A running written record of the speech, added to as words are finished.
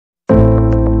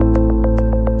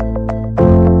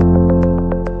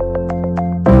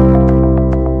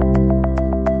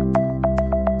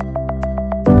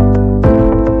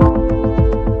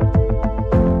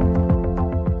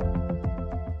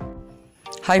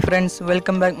Hi friends,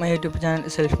 welcome back my YouTube channel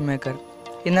Self Maker.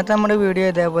 ഇന്നത്തെ നമ്മുടെ video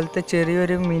ഇതേപോലത്തെ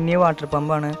ചെറിയൊരു മിനി വാട്ടർ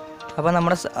പമ്പാണ്. അപ്പോൾ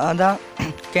നമ്മുടെ സാധാ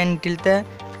കിണറ്റിലത്തെ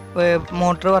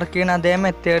മോട്ടർ വർക്ക് ചെയ്യുന്ന അതേ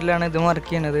മെത്തേഡിലാണ് ഇതും വർക്ക്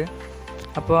ചെയ്യുന്നത്.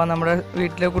 അപ്പോൾ നമ്മുടെ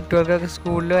വീട്ടിലെ കുട്ടികൾക്കൊക്കെ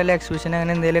സ്കൂളിൽ വല്ല എക്സിബിഷൻ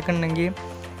അങ്ങനെ എന്തെങ്കിലുമൊക്കെ ഉണ്ടെങ്കിൽ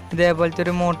ഇതേപോലത്തെ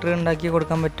ഒരു മോട്ടർ ഉണ്ടാക്കി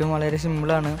കൊടുക്കാൻ പറ്റും. വളരെ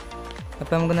സിമ്പിളാണ്.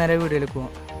 അപ്പോൾ നമുക്ക് നേരെ വീഡിയോയിലേക്ക്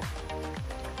പോകാം.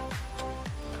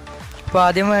 അപ്പോൾ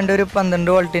ആദ്യം വേണ്ട ഒരു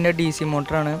 12 വോൾട്ടിൻ്റെ DC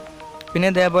മോട്ടറാണ്. പിന്നെ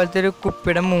ഇതേപോലത്തെ ഒരു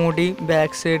കുപ്പിയുടെ മൂടി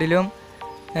ബാക്ക് സൈഡിലും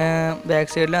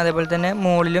അതേപോലെ തന്നെ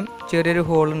മുകളിലും ചെറിയൊരു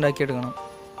ഹോൾ ഉണ്ടാക്കിയെടുക്കണം.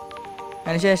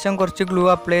 അതിനുശേഷം കുറച്ച് ഗ്ലൂ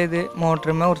അപ്ലൈ ചെയ്ത്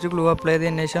മോട്ടറിന്മേൽ കുറച്ച് ഗ്ലൂ അപ്ലൈ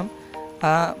ചെയ്തതിന് ശേഷം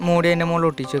ആ മൂടി അതിൻ്റെ മുകളിൽ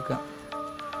ഒട്ടിച്ച് വെക്കുക.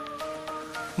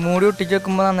 മൂടി ഒട്ടിച്ച്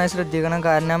വെക്കുമ്പോൾ നന്നായി ശ്രദ്ധിക്കണം,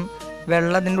 കാരണം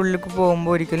വെള്ളം അതിൻ്റെ ഉള്ളിലേക്ക്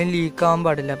പോകുമ്പോൾ ഒരിക്കലും ലീക്ക് ആവാൻ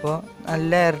പാടില്ല. അപ്പോൾ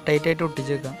നല്ല എയർ ടൈറ്റ് ആയിട്ട്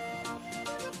ഒട്ടിച്ച് വെക്കാം.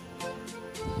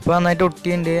 ഇപ്പോൾ നന്നായിട്ട്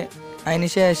ഒട്ടിയുണ്ട്. അതിന്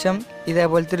ശേഷം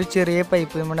ഇതേപോലത്തെ ഒരു ചെറിയ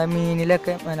പൈപ്പ് നമ്മുടെ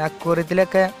മീനിലൊക്കെ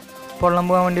അക്വേറിയത്തിലൊക്കെ പൊള്ളം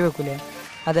പോകാൻ വേണ്ടി വെക്കൂലേ,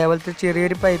 അതേപോലത്തെ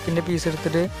ചെറിയൊരു പൈപ്പിൻ്റെ പീസ്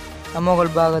എടുത്തിട്ട് ആ മുകൾ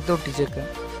ഭാഗത്ത് ഒട്ടിച്ചേക്കുക.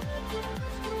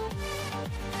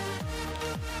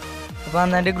 അപ്പോൾ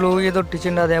നന്നായിട്ട് ഗ്ലൂ ചെയ്ത്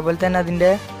ഒട്ടിച്ചിട്ടുണ്ട്. അതേപോലെ തന്നെ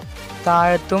അതിൻ്റെ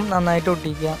താഴത്തും നന്നായിട്ട്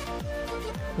ഒട്ടിക്കുക.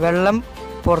 വെള്ളം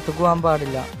പുറത്തേക്ക് പോകാൻ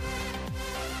പാടില്ല.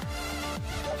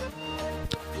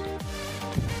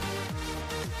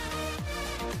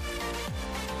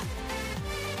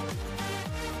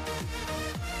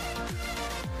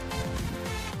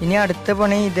 ഇനി അടുത്ത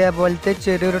പണി ഇതേപോലത്തെ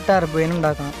ചെറിയൊരു ടർബൈൻ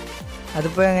ഉണ്ടാക്കണം.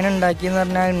 അതിപ്പോൾ എങ്ങനെ ഉണ്ടാക്കിയെന്ന്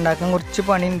പറഞ്ഞാൽ ഉണ്ടാക്കാൻ കുറച്ച്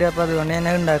പണിയുണ്ട്. അപ്പോൾ അതുകൊണ്ട് ഞാൻ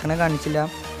ഉണ്ടാക്കണ കാണിച്ചില്ല.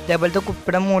 ഇതേപോലത്തെ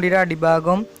കുപ്പിയുടെ മൂടിയുടെ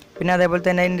അടിഭാഗവും പിന്നെ അതേപോലെ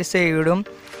തന്നെ അതിൻ്റെ സൈഡും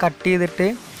കട്ട് ചെയ്തിട്ട്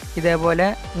ഇതേപോലെ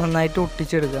നന്നായിട്ട്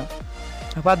ഒട്ടിച്ചെടുക്കുക.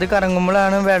 അപ്പോൾ അത്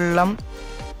കറങ്ങുമ്പോഴാണ് വെള്ളം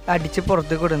അടിച്ച്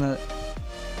പുറത്തേക്ക് വിടുന്നത്.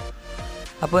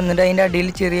 അപ്പോൾ എന്നിട്ട് അതിൻ്റെ അടിയിൽ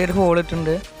ചെറിയൊരു ഹോൾ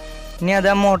ഇട്ടുണ്ട്. ഇനി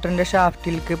അത് ആ മോട്ടറിൻ്റെ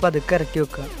ഷാഫ്റ്റിലേക്ക് പതുക്കെ ഇറക്കി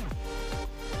വെക്കുക.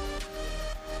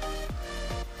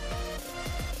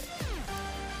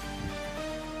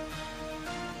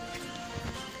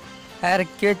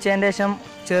 ഇറക്കി വെച്ചതിന് ശേഷം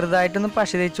ചെറുതായിട്ടൊന്ന് പശ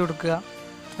തേച്ച് കൊടുക്കുക.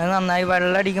 അത് നന്നായി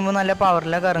വെള്ളം അടിക്കുമ്പോൾ നല്ല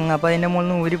പവറിലാണ് കറങ്ങുക. അപ്പോൾ അതിൻ്റെ മുകളിൽ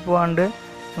നിന്ന് ഊരി പോകാണ്ട്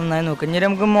നന്നായി നോക്കുക. ഇനി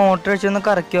നമുക്ക് മോട്ടർ വെച്ചൊന്ന്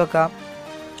കറക്കി വെക്കാം.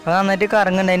 അത് നന്നായിട്ട്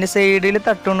കറങ്ങുന്നുണ്ട്. അതിൻ്റെ സൈഡിൽ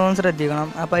തട്ടുകൊണ്ടൊന്ന് ശ്രദ്ധിക്കണം.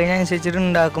 അപ്പോൾ അതിനനുസരിച്ചിട്ട്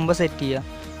ഉണ്ടാക്കുമ്പോൾ സെറ്റ് ചെയ്യുക.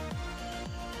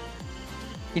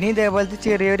 ഇനി ഇതേപോലത്തെ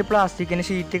ചെറിയൊരു പ്ലാസ്റ്റിക്കിൻ്റെ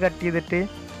ഷീറ്റ് കട്ട് ചെയ്തിട്ട്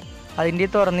അതിൻ്റെ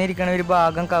തുറന്നിരിക്കുന്ന ഒരു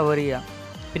ഭാഗം കവർ ചെയ്യുക.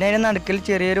 പിന്നെ അതിൻ്റെ നടുക്കിൽ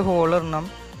ചെറിയൊരു ഹോൾ ഇടണം.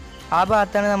 ആ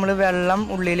ഭാഗത്താണ് നമ്മൾ വെള്ളം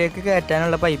ഉള്ളിലേക്ക്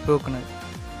കയറ്റാനുള്ള പൈപ്പ് വെക്കുന്നത്.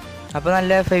 അപ്പോൾ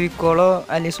നല്ല ഫെവിക്കോളോ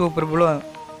അല്ലെങ്കിൽ സൂപ്പർ ഗ്ലൂവോ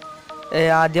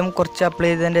ആദ്യം കുറച്ച് അപ്ലൈ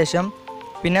ചെയ്തതിന് ശേഷം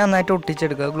പിന്നെ നന്നായിട്ട്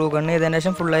ഒട്ടിച്ചെടുക്കുക. ഗ്ലൂ ഗണ്ണ് ചെയ്തതിന്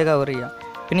ശേഷം ഫുള്ളായി കവർ ചെയ്യുക.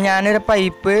 പിന്നെ ഞാനൊരു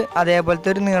പൈപ്പ് അതേപോലത്തെ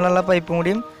ഒരു നീളമുള്ള പൈപ്പും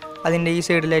കൂടിയും അതിൻ്റെ ഈ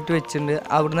സൈഡിലായിട്ട് വെച്ചിട്ടുണ്ട്.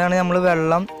 അവിടെ നിന്നാണ് നമ്മൾ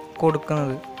വെള്ളം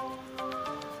കൊടുക്കുന്നത്.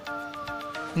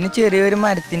 ഇനി ചെറിയൊരു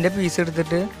മരത്തിൻ്റെ പീസ്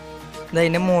എടുത്തിട്ട്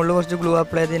അതിൻ്റെ മുകളിൽ കുറച്ച് ഗ്ലൂ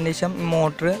അപ്ലൈ ചെയ്തതിന് ശേഷം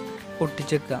മോട്ടർ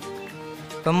ഒട്ടിച്ചെക്കുക.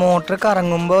 ഇപ്പം മോട്ടർ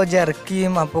കറങ്ങുമ്പോൾ ജെർക്ക്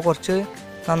ചെയ്യും. അപ്പോൾ കുറച്ച്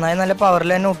നന്നായി നല്ല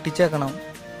പവറിൽ തന്നെ ഒട്ടിച്ചേക്കണം.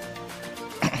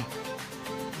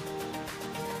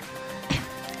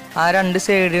 ആ രണ്ട്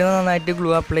സൈഡിൽ നന്നായിട്ട് ഗ്ലൂ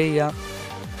അപ്ലൈ ചെയ്യുക.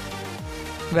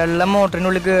 വെള്ളം മോട്ടറിൻ്റെ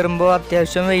ഉള്ളിൽ കയറുമ്പോൾ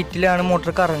അത്യാവശ്യം വെയിറ്റിലാണ്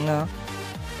മോട്ടർ കറങ്ങുക.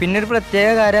 പിന്നെ ഒരു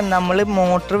പ്രത്യേക കാര്യം, നമ്മൾ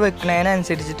മോട്ടർ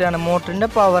വെക്കുന്നതിനനുസരിച്ചിട്ടാണ്, മോട്ടറിൻ്റെ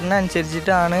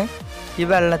പവറിനനുസരിച്ചിട്ടാണ് ഈ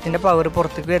വെള്ളത്തിൻ്റെ പവർ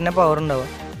പുറത്തേക്ക് വരുന്ന പവർ ഉണ്ടാവുക.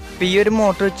 അപ്പോൾ ഈ ഒരു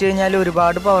മോട്ടർ വെച്ച് കഴിഞ്ഞാൽ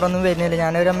ഒരുപാട് പവറൊന്നും വരുന്നില്ല.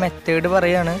 ഞാനൊരു മെത്തേഡ്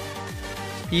പറയുകയാണ്.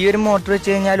 ഈ ഒരു മോട്ടർ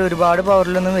വെച്ച് കഴിഞ്ഞാൽ ഒരുപാട്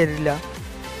പവറിലൊന്നും വരില്ല.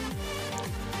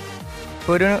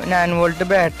 ഇപ്പോൾ ഒരു 9 വോൾട്ട്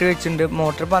ബാറ്ററി വെച്ചിട്ടുണ്ട്.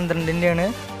 Motor 12-ൻ്റെയാണ്,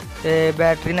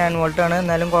 battery 9 വോൾട്ടാണ്.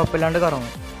 എന്നാലും കുഴപ്പമില്ലാണ്ട്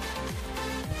കറങ്ങും.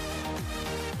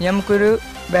 നമുക്കൊരു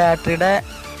ബാറ്ററിയുടെ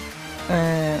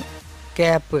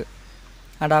ക്യാപ്പ്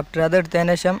അഡാപ്റ്റർ അത്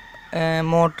എടുത്തതിന് ശേഷം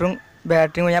മോട്ടറും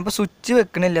ബാറ്ററിയും ഞാൻ ഇപ്പോൾ സ്വിച്ച്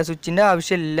വെക്കണില്ല. സ്വിച്ചിൻ്റെ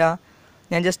ആവശ്യമില്ല.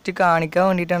 ഞാൻ ജസ്റ്റ് കാണിക്കാൻ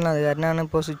വേണ്ടിയിട്ടാണ്. അത് കാരണമാണ്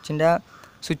ഇപ്പോൾ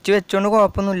സ്വിച്ച് വെച്ചുകൊണ്ട്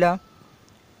കുഴപ്പമൊന്നുമില്ല.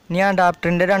 ഇനി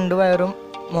അഡാപ്റ്ററിൻ്റെ 2 വയറും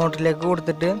മോട്ടറിലേക്ക്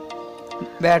കൊടുത്തിട്ട്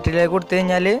ബാറ്ററിയിലേക്ക് കൊടുത്തു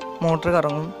കഴിഞ്ഞാൽ മോട്ടർ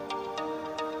കറങ്ങും.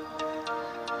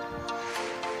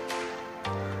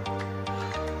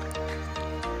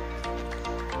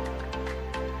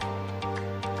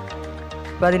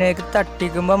 അപ്പോൾ അതിലേക്ക്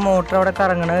തട്ടിക്കുമ്പോൾ മോട്ടർ അവിടെ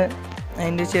കറങ്ങണത്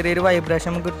അതിൻ്റെ ചെറിയൊരു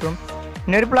വൈബ്രേഷൻ നമുക്ക് കിട്ടും.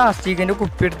 പിന്നെ ഒരു പ്ലാസ്റ്റിക്കിൻ്റെ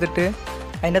കുപ്പി എടുത്തിട്ട്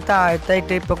അതിൻ്റെ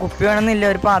താഴത്തായിട്ട്, ഇപ്പോൾ കുപ്പി വേണമെന്നില്ല,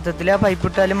 ഒരു പാത്രത്തിൽ ആ പൈപ്പ്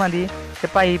ഇട്ടാലും മതി. പക്ഷെ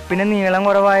പൈപ്പിന് നീളം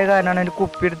കുറവായ കാരണമാണ് ഒരു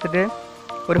കുപ്പി എടുത്തിട്ട്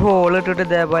ഒരു ഹോൾ ഇട്ടിട്ട്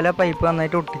ഇതേപോലെ പൈപ്പ്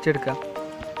നന്നായിട്ട് ഒട്ടിച്ചെടുക്കുക.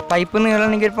 പൈപ്പ്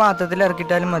നീളമാണെങ്കിൽ ഒരു പാത്രത്തിൽ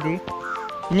ഇറക്കിയിട്ടാലും മതി.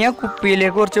 ഇനി ആ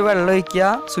കുപ്പിയിലേക്ക് കുറച്ച് വെള്ളം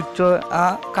ഒഴിക്കുക. സ്വിച്ച് ആ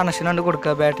കണക്ഷൻ കൊണ്ട്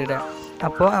കൊടുക്കുക ബാറ്ററിയുടെ.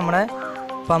 അപ്പോൾ നമ്മുടെ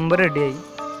പമ്പ് റെഡിയായി.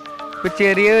 ഇപ്പോൾ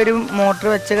ചെറിയൊരു മോട്ടർ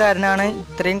വെച്ച കാരണമാണ്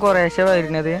ഇത്രയും കുറേശ്ശെ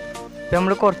വരുന്നത്. ഇപ്പോൾ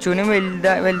നമ്മൾ കുറച്ചുകൂടി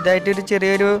വലുതായിട്ടൊരു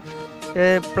ചെറിയൊരു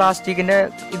പ്ലാസ്റ്റിക്കിൻ്റെ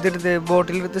ഇതെടുത്ത്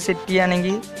ബോട്ടിലെടുത്ത് സെറ്റ്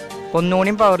ചെയ്യുകയാണെങ്കിൽ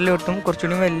ഒന്നുകൂടി പവറിൽ കിട്ടും.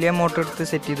 കുറച്ചുകൂടി വലിയ മോട്ടർ എടുത്ത്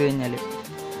സെറ്റ് ചെയ്ത് കഴിഞ്ഞാൽ.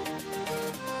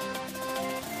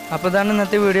 അപ്പോൾ ഇതാണ്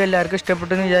ഇന്നത്തെ വീഡിയോ. എല്ലാവർക്കും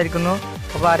ഇഷ്ടപ്പെട്ടെന്ന് വിചാരിക്കുന്നു.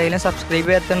 അപ്പോൾ ആരെങ്കിലും സബ്സ്ക്രൈബ്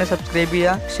ചെയ്യാത്തതുകൊണ്ട് സബ്സ്ക്രൈബ്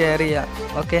ചെയ്യുക, ഷെയർ ചെയ്യുക.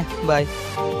 Okay, by.